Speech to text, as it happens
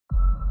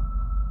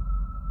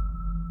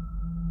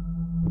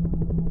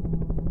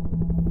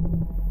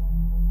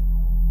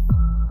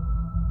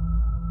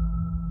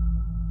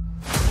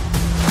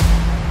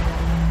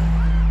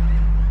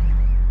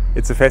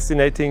It's a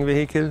fascinating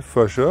vehicle,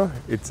 for sure.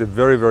 It's a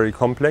very, very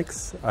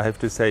complex. I have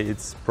to say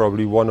it's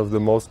probably one of the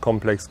most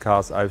complex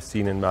cars I've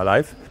seen in my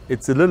life.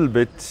 It's a little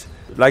bit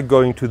like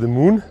going to the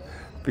moon,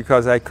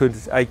 because I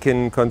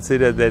can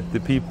consider that the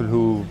people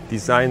who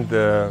designed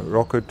the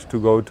rocket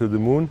to go to the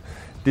moon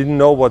didn't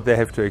know what they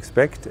have to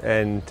expect,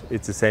 and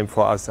it's the same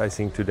for us, I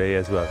think, today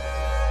as well.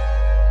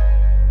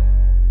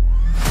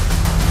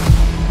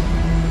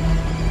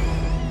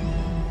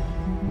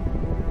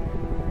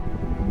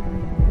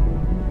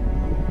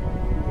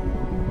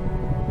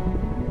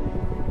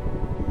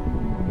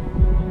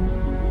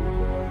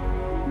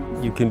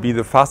 You can be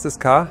the fastest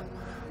car,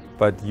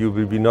 but you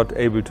will be not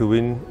able to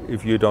win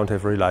if you don't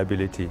have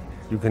reliability.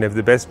 You can have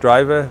the best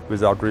driver,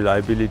 without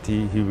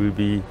reliability he will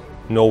be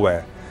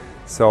nowhere.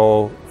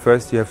 So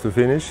first you have to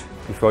finish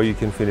before you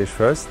can finish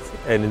first,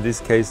 and in this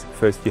case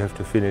first you have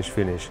to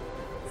finish.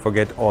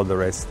 Forget all the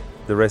rest.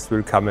 The rest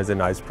will come as a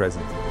nice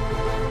present.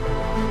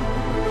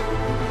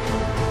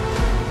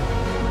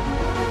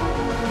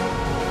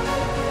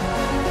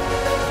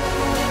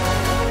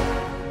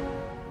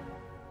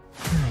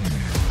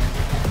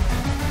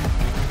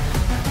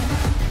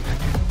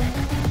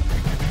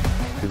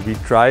 We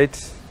tried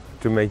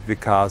to make the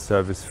car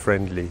service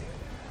friendly,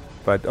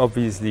 but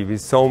obviously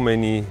with so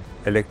many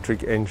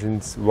electric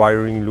engines,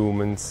 wiring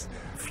lumens,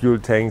 fuel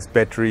tanks,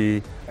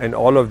 battery, and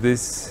all of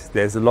this,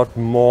 there's a lot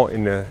more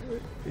in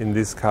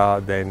this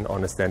car than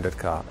on a standard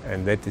car,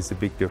 and that is a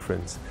big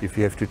difference. If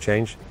you have to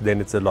change,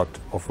 then it's a lot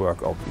of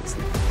work,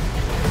 obviously.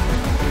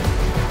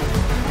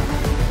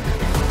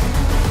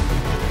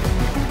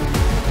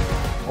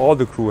 All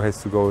the crew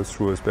has to go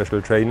through a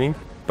special training,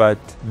 but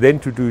then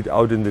to do it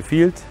out in the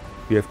field,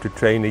 we have to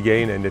train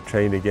again and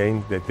train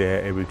again that they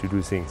are able to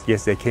do things.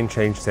 Yes, they can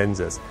change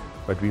sensors,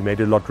 but we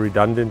made a lot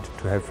redundant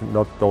to have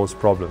not those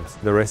problems.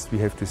 The rest we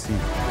have to see.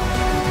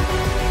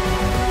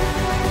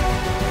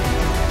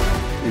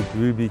 It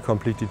will be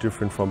completely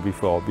different from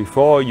before.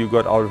 Before you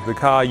got out of the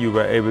car, you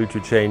were able to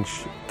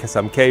change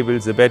some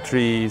cables, a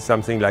battery,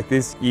 something like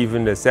this,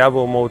 even a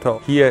servo motor.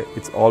 Here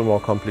it's all more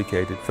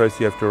complicated. First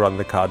you have to run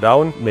the car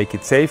down, make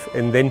it safe,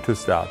 and then to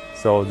start.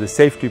 So the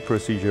safety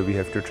procedure we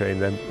have to train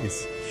them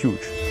is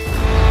huge.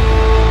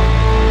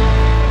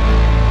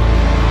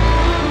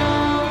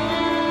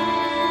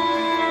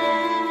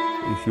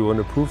 If you want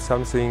to prove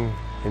something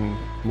in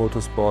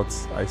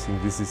motorsports, I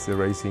think this is the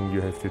racing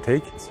you have to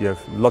take. You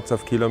have lots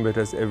of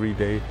kilometers every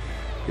day.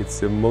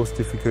 It's the most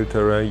difficult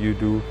terrain you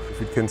do.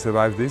 If it can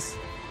survive this,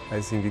 I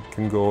think it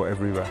can go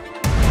everywhere.